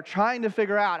they are trying to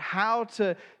figure out how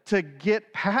to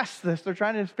get past this. They're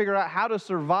trying to figure out how to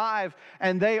survive,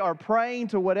 and they are praying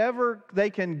to whatever they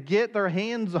can get their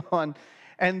hands on.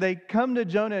 And they come to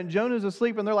Jonah, and Jonah's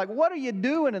asleep, and they're like, "What are you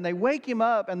doing?" And they wake him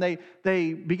up, and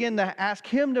they begin to ask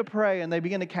him to pray, and they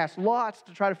begin to cast lots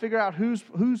to try to figure out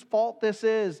whose fault this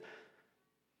is.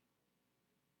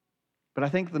 But I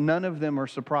think that none of them are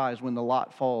surprised when the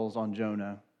lot falls on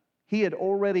Jonah. He had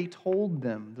already told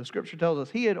them, the scripture tells us,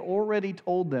 he had already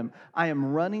told them, "I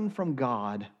am running from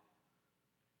God."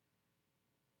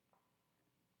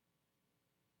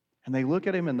 And they look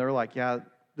at him and they're like, "Yeah,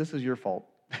 this is your fault."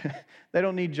 They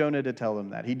don't need Jonah to tell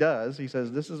them that. He does. He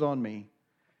says, "This is on me."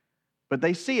 But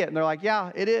they see it and they're like,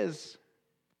 "Yeah, it is."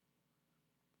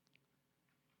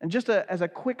 And just as a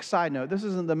quick side note, this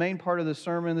isn't the main part of the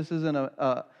sermon. This isn't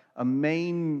a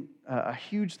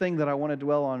huge thing that I want to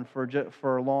dwell on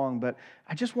for long, but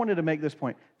I just wanted to make this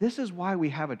point. This is why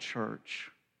we have a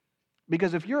church.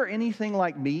 Because if you're anything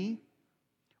like me,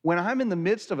 when I'm in the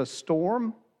midst of a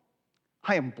storm,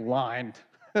 I am blind.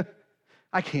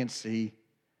 I can't see.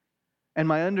 And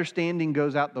my understanding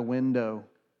goes out the window.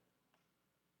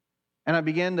 And I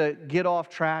began to get off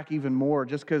track even more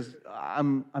just because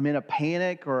I'm in a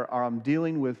panic or I'm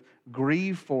dealing with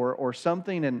grief or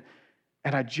something, and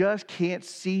I just can't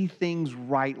see things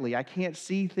rightly. I can't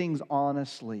see things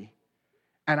honestly.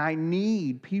 And I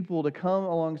need people to come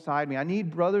alongside me. I need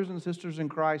brothers and sisters in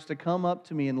Christ to come up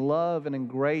to me in love and in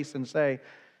grace and say,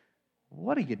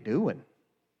 "What are you doing?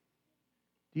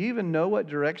 Do you even know what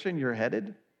direction you're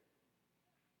headed?"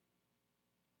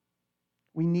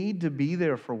 We need to be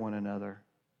there for one another.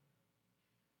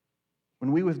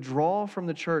 When we withdraw from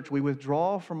the church, we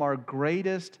withdraw from our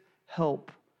greatest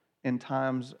help in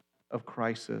times of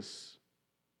crisis,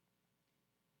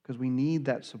 because we need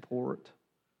that support.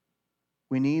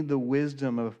 We need the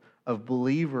wisdom of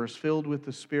believers filled with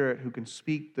the Spirit who can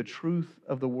speak the truth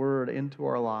of the Word into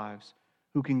our lives,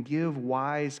 who can give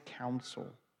wise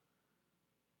counsel.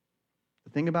 The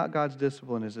thing about God's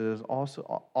discipline is it is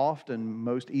also often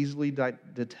most easily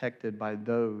detected by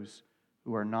those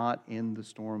who are not in the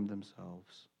storm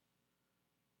themselves.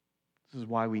 This is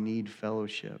why we need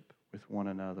fellowship with one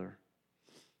another.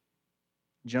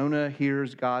 Jonah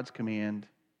hears God's command.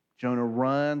 Jonah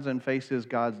runs and faces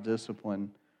God's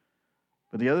discipline.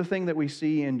 But the other thing that we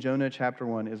see in Jonah chapter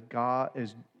 1 is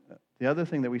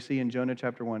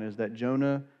that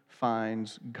Jonah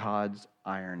finds God's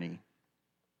irony.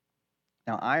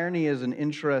 Now, irony is an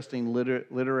interesting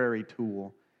literary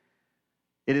tool.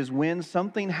 It is when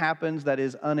something happens that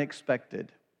is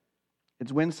unexpected.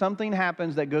 It's when something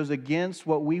happens that goes against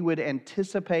what we would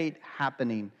anticipate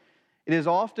happening. It is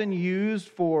often used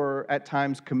for, at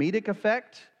times, comedic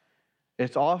effect.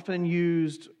 It's often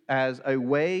used as a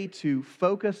way to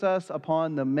focus us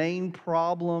upon the main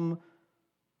problem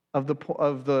of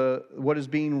what is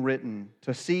being written,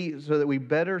 to see so that we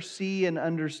better see and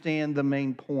understand the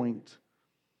main point.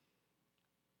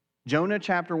 Jonah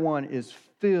chapter 1 is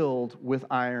filled with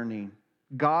irony.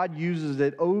 God uses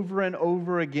it over and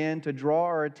over again to draw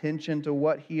our attention to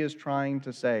what he is trying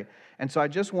to say. And so I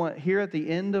just want, here at the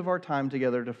end of our time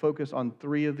together, to focus on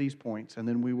 3 of these points, and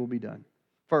then we will be done.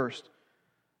 First,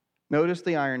 Notice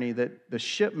the irony that the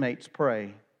shipmates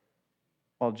pray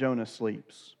while Jonah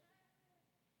sleeps.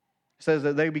 It says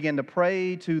that they began to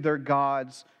pray to their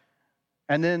gods.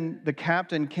 And then the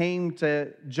captain came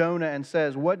to Jonah and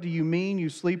says, "What do you mean, you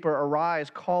sleeper? Arise,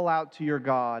 call out to your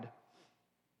God."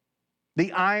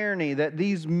 The irony that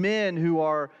these men who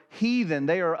are heathen,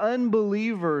 they are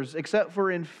unbelievers except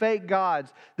for in fake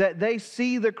gods, that they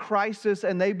see the crisis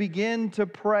and they begin to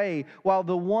pray while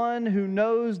the one who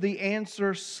knows the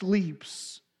answer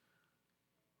sleeps,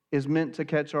 is meant to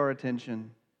catch our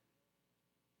attention.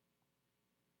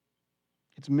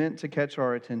 It's meant to catch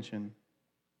our attention.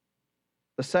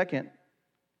 The second,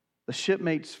 the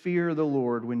shipmates fear the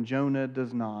Lord when Jonah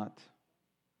does not.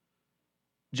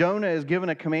 Jonah is given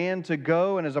a command to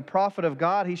go, and as a prophet of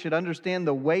God, he should understand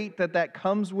the weight that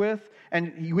comes with,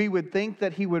 and we would think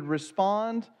that he would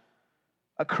respond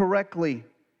correctly.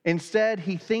 Instead,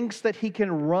 he thinks that he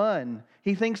can run.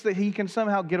 He thinks that he can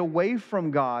somehow get away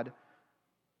from God.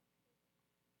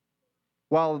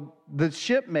 While the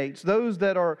shipmates, those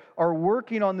that are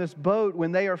working on this boat,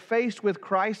 when they are faced with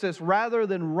crisis, rather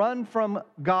than run from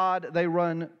God, they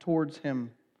run towards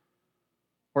Him.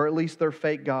 Or at least their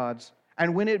fake gods.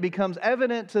 And when it becomes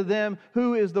evident to them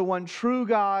who is the one true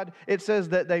God, it says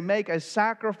that they make a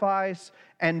sacrifice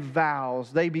and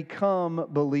vows. They become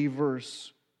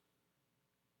believers.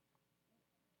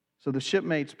 So the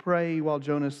shipmates pray while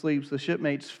Jonah sleeps. The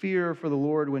shipmates fear for the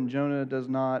Lord when Jonah does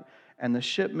not. And the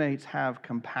shipmates have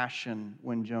compassion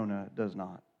when Jonah does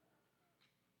not.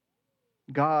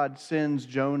 God sends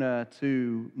Jonah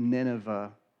to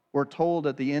Nineveh. We're told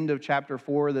at the end of chapter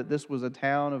 4 that this was a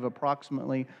town of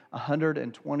approximately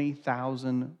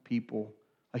 120,000 people.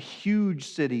 A huge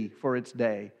city for its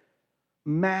day.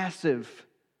 Massive.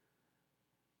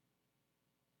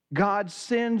 God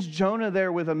sends Jonah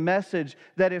there with a message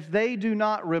that if they do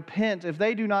not repent, if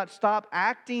they do not stop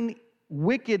acting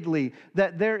wickedly,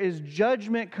 that there is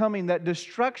judgment coming, that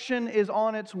destruction is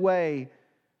on its way.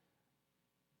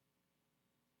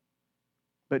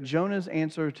 But Jonah's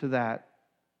answer to that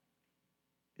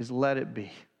is let it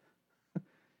be.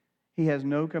 He has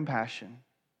no compassion,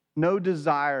 no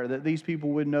desire that these people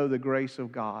would know the grace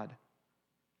of God.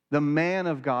 The man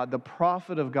of God, the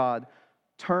prophet of God,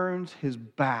 turns his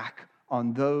back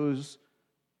on those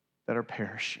that are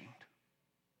perishing.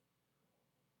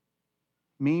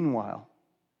 Meanwhile,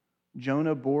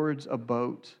 Jonah boards a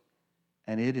boat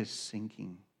and it is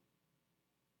sinking.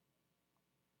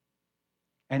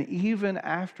 And even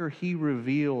after he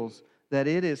reveals that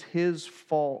it is his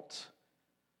fault,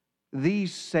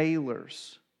 these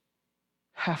sailors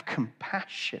have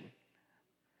compassion.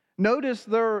 Notice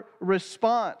their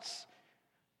response.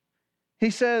 He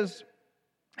says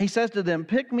to them,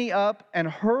 "Pick me up and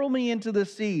hurl me into the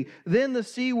sea. Then the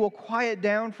sea will quiet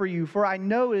down for you, for I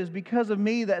know it is because of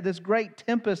me that this great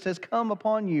tempest has come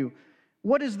upon you."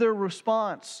 What is their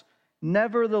response?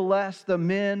 Nevertheless, the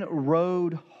men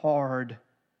rowed hard.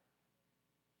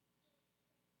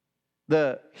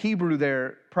 The Hebrew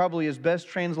there probably is best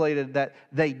translated that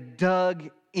they dug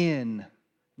in.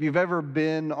 If you've ever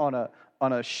been on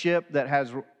a ship that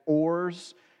has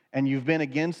oars and you've been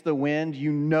against the wind,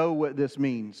 you know what this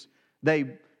means. They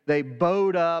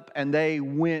bowed up and they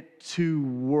went to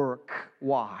work.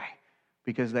 Why?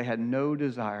 Because they had no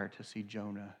desire to see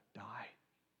Jonah die.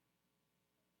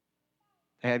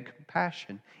 They had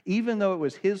compassion. Even though it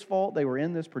was his fault they were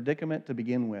in this predicament to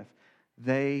begin with,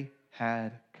 they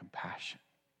had compassion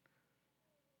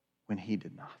when he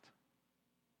did not.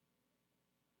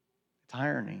 It's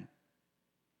irony.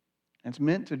 It's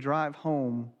meant to drive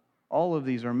home. All of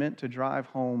these are meant to drive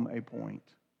home a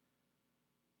point.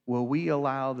 Will we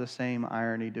allow the same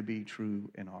irony to be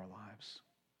true in our lives?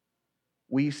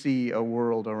 We see a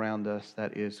world around us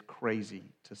that is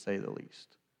crazy, to say the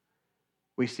least.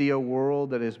 We see a world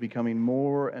that is becoming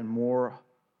more and more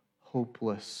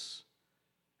hopeless.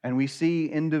 And we see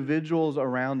individuals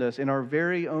around us in our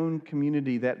very own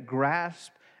community that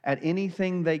grasp at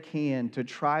anything they can to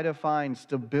try to find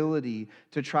stability,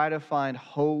 to try to find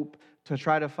hope, to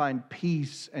try to find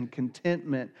peace and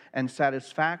contentment and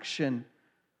satisfaction.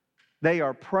 They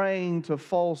are praying to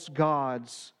false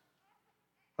gods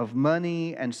of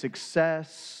money and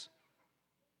success,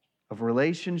 of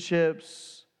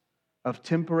relationships, of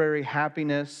temporary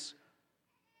happiness,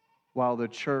 while the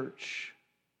church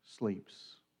sleeps.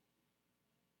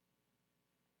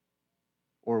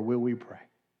 Or will we pray?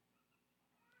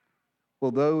 Will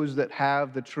those that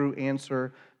have the true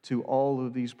answer to all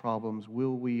of these problems,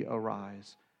 will we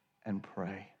arise and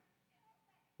pray?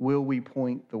 Will we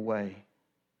point the way?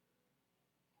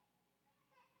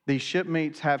 These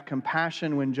shipmates have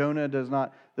compassion when Jonah does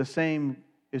not. The same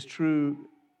is true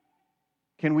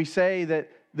Can we say that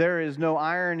there is no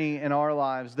irony in our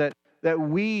lives, that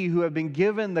we who have been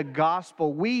given the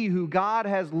gospel, we who God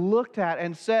has looked at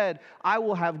and said, I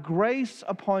will have grace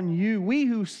upon you, we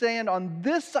who stand on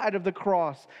this side of the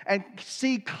cross and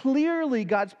see clearly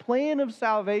God's plan of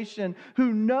salvation,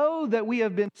 who know that we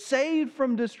have been saved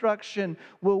from destruction,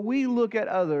 will we look at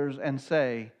others and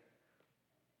say,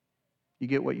 you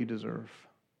get what you deserve?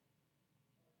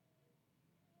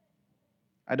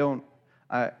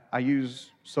 I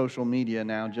use social media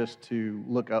now just to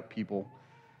look up people.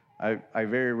 I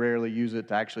very rarely use it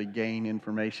to actually gain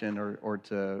information or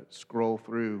to scroll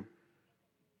through.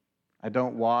 I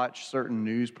don't watch certain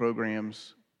news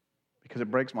programs because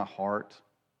it breaks my heart.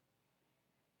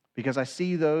 Because I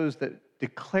see those that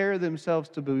declare themselves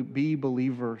to be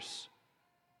believers,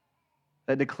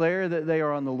 that declare that they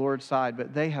are on the Lord's side,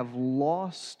 but they have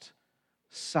lost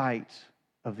sight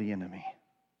of the enemy.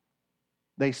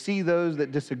 They see those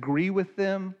that disagree with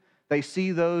them. They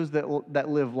see those that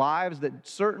live lives that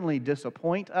certainly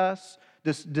disappoint us,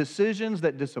 decisions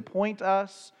that disappoint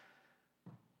us.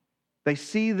 They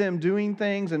see them doing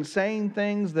things and saying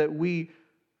things that we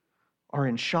are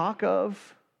in shock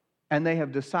of, and they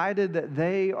have decided that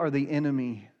they are the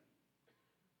enemy.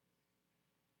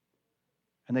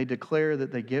 And they declare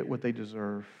that they get what they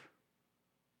deserve,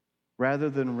 rather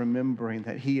than remembering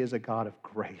that He is a God of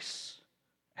grace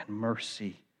and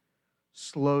mercy,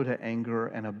 slow to anger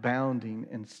and abounding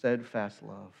in steadfast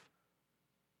love.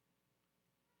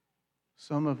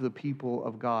 Some of the people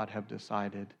of God have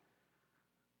decided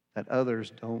that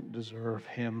others don't deserve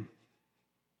Him.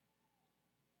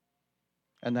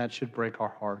 And that should break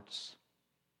our hearts.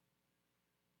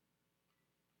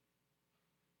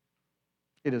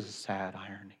 It is a sad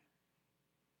irony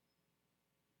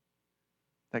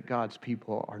that God's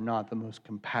people are not the most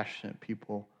compassionate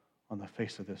people on the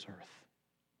face of this earth.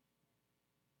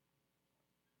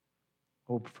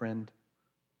 Oh, friend,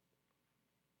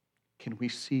 can we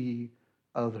see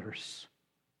others?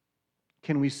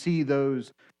 Can we see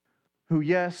those who,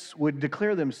 yes, would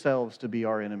declare themselves to be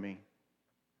our enemy?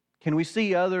 Can we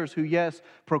see others who, yes,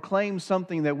 proclaim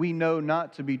something that we know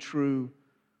not to be true?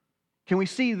 Can we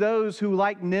see those who,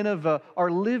 like Nineveh,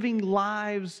 are living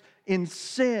lives in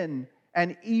sin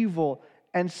and evil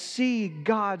and see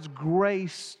God's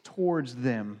grace towards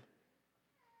them?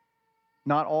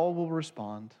 Not all will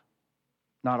respond.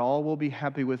 Not all will be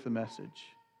happy with the message.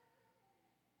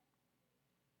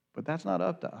 But that's not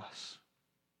up to us.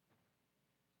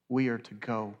 We are to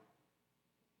go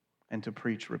and to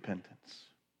preach repentance,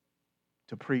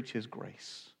 to preach His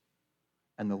grace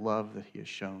and the love that He has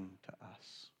shown to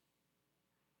us.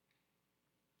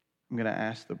 I'm going to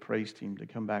ask the praise team to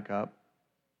come back up,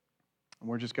 and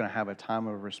we're just going to have a time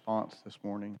of response this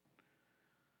morning.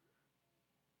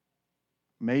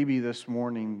 Maybe this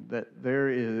morning that there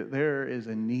is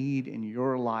a need in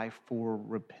your life for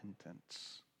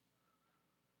repentance.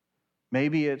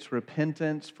 Maybe it's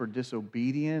repentance for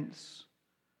disobedience.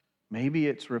 Maybe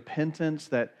it's repentance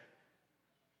that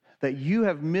you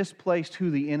have misplaced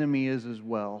who the enemy is as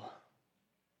well.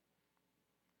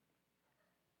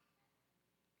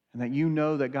 And that you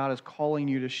know that God is calling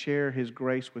you to share His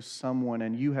grace with someone,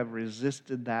 and you have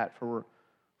resisted that for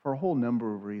a whole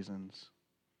number of reasons.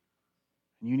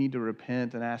 And you need to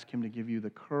repent and ask Him to give you the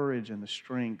courage and the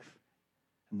strength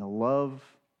and the love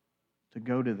to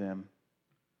go to them.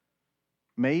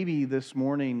 Maybe this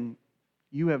morning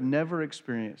you have never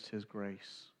experienced His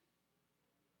grace.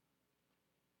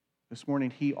 This morning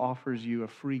He offers you a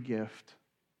free gift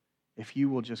if you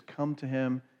will just come to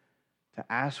Him to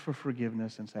ask for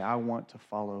forgiveness and say, I want to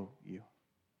follow you.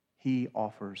 He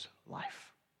offers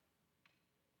life.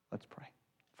 Let's pray.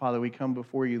 Father, we come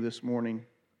before you this morning,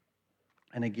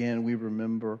 and again, we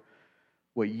remember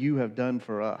what you have done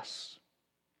for us.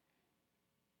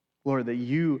 Lord, that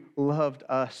you loved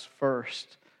us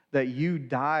first, that you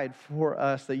died for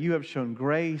us, that you have shown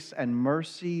grace and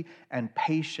mercy and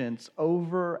patience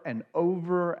over and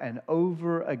over and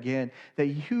over again,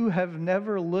 that you have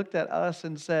never looked at us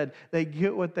and said they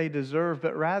get what they deserve,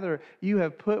 but rather you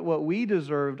have put what we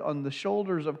deserved on the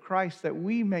shoulders of Christ, that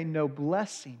we may know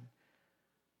blessing,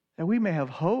 that we may have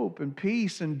hope and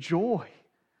peace and joy,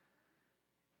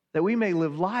 that we may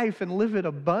live life and live it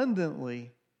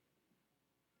abundantly.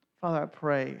 Father, I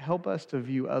pray, help us to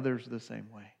view others the same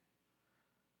way.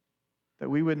 That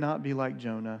we would not be like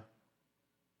Jonah,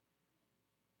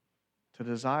 to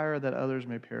desire that others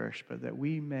may perish, but that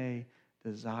we may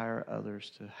desire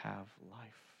others to have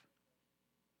life.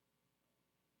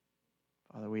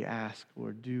 Father, we ask,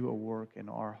 Lord, do a work in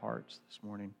our hearts this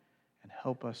morning and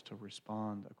help us to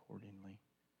respond accordingly.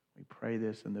 We pray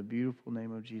this in the beautiful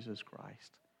name of Jesus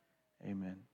Christ. Amen.